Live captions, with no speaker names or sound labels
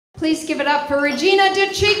Please give it up for Regina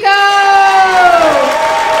DeCicco!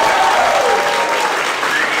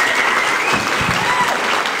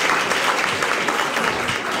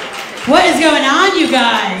 What is going on, you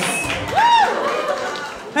guys?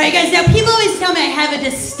 All right, guys, now people always tell me I have a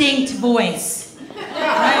distinct voice,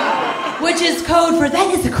 right? Which is code for,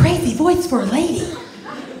 that is a crazy voice for a lady.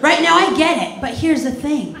 Right now, I get it, but here's the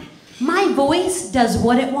thing. My voice does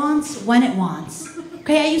what it wants, when it wants.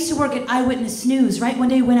 Okay, I used to work at Eyewitness News, right? One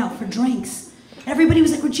day we went out for drinks. And everybody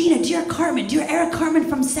was like, Regina, dear Cartman, dear Eric Cartman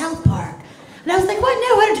from South Park. And I was like, what?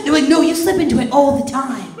 No, I don't. They're like, no, you slip into it all the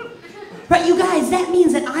time. Right, you guys, that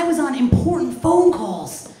means that I was on important phone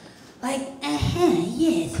calls. Like,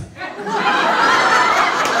 yes.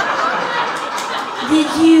 Did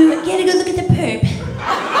you get a good look at the perp?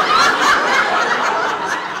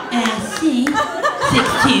 See, 6'2",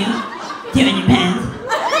 200 pounds,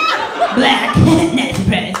 black, not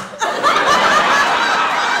surprised.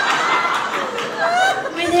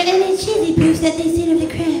 Were there any cheesy proofs that they seen of the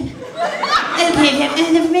crib? Okay, if you have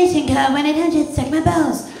an information card, 1-800, suck my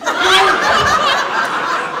balls. I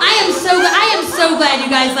am so glad you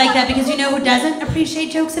guys like that, because you know who doesn't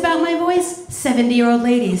appreciate jokes about my voice? 70-year-old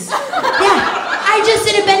ladies. Yeah, I just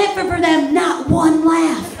did a benefit for them, not one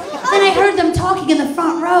laugh. Then I heard them talking in the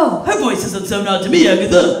front row. Her voice doesn't sound odd to me,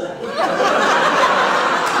 Agatha.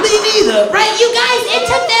 Me neither. Right, you guys, it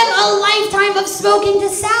took them a lifetime of smoking to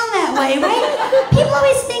sound that way, right? People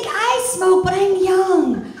always think I smoke, but I'm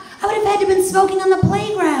young. I would have had to have been smoking on the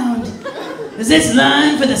playground. Is this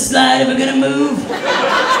line for the slide ever gonna move?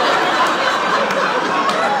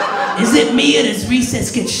 Is it me or does recess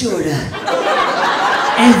get shorter?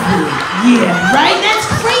 Every year, right? That's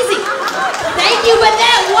crazy. Thank you, but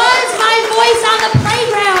that was my voice on the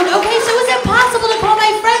playground, okay? So was it possible to call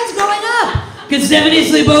my friends growing up? Could 70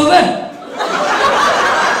 sleep over?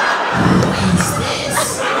 Who is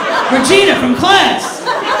this? Regina from class.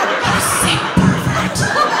 You sick pervert.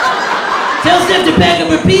 Tell Steph to pack up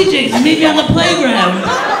her PJs and meet me on the playground.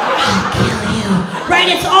 I'll kill you. Right,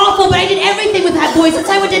 it's awful, but I did everything with that voice since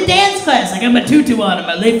I went to dance class. I got my tutu on. Am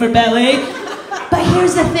I late for ballet? But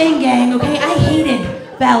here's the thing, gang, okay? I hated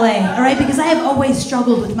ballet, all right? Because I have always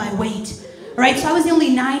struggled with my weight, all right? So I was the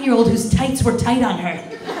only 9-year-old whose tights were tight on her,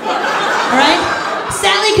 all right?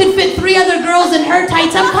 Sally could fit 3 other girls in her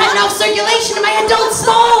tights. I'm cutting off circulation in my adult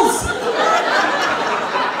smalls.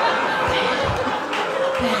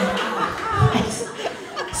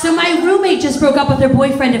 So my roommate just broke up with her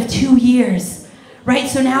boyfriend of 2 years, right?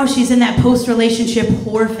 So now she's in that post-relationship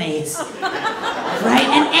whore phase. Right?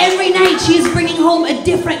 And every night she's bringing home a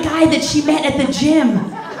different guy that she met at the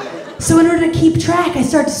gym. So in order to keep track, I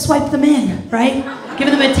start to swipe them in, right?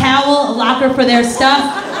 Giving them a towel, a locker for their stuff.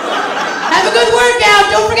 Have a good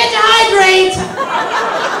workout, don't forget to hydrate.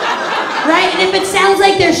 Right? And if it sounds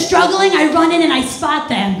like they're struggling, I run in and I spot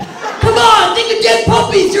them. Come on, think of dead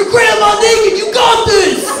puppies, your grandma naked, you got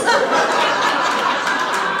this!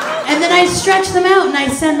 And then I stretch them out and I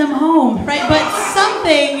send them home, right? But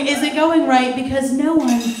something isn't going right because no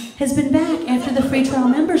one has been back after the free trial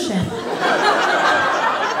membership. They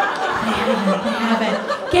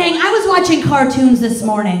haven't. Gang, I was watching cartoons this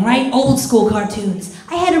morning, right? Old school cartoons.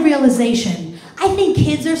 I had a realization. I think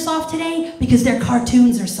kids are soft today because their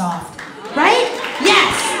cartoons are soft, right?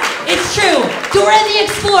 Yes, it's true. Dora the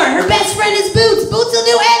Explorer, her best friend is Boots. Boots will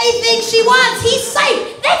do anything she wants. He's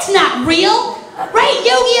psyched. That's not real. Right,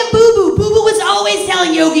 Yogi and Boo Boo. Boo Boo was always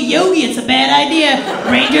telling Yogi, it's a bad idea.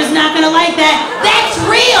 Ranger's not gonna like that. That's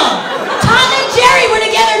real. Tom and Jerry were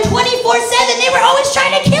together 24/7. They were always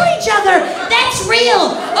trying to kill each other. That's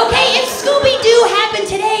real. Okay, if Scooby-Doo happened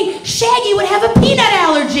today, Shaggy would have a peanut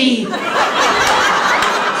allergy. No,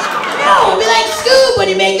 it'd be like, Scoob, when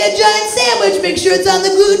you make that giant sandwich, make sure it's on the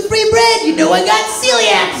gluten-free bread. You know I got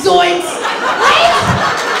celiac zoints. Right?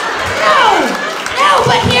 No. No,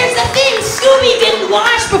 but here's the thing, Scooby didn't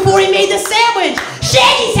wash before he made the sandwich.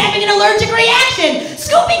 Shaggy's having an allergic reaction.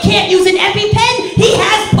 Scooby can't use an EpiPen, he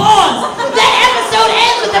has paws. That episode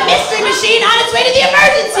ends with the mystery machine on its way to the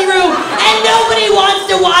emergency room, and nobody wants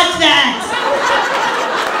to watch that.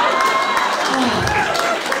 Oh,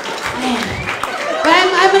 man.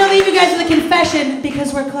 But I'm gonna leave you guys with a confession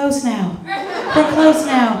because we're close now. We're close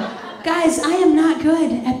now. Guys, I am not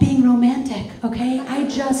good at being romantic, okay? I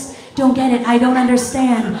just don't get it. I don't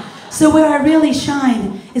understand. So where I really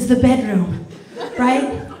shine is the bedroom, right?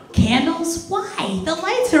 Candles? Why? The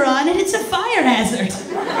lights are on and it's a fire hazard.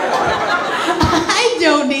 I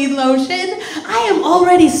don't need lotion. I am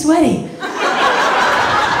already sweaty.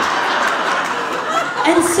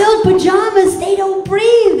 And silk pajamas, they don't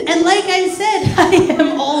breathe. And like I said, I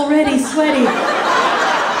am already sweaty.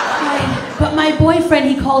 Right? But my boyfriend,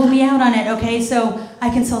 he called me out on it, okay? So I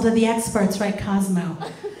consulted the experts, right, Cosmo. I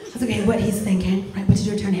was okay, what he's thinking, right, what to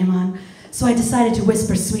do to turn him on. So I decided to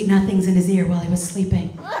whisper sweet nothings in his ear while he was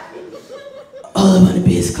sleeping. All I want to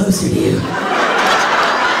be is closer to you.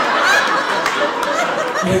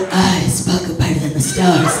 Your eyes sparkle brighter than the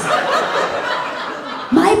stars.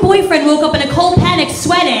 My boyfriend woke up in a cold panic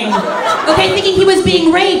sweating, okay, thinking he was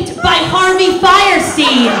being raped by Harvey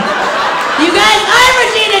Firestein. You guys, I'm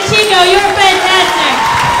Regina DeCicco, you're fantastic.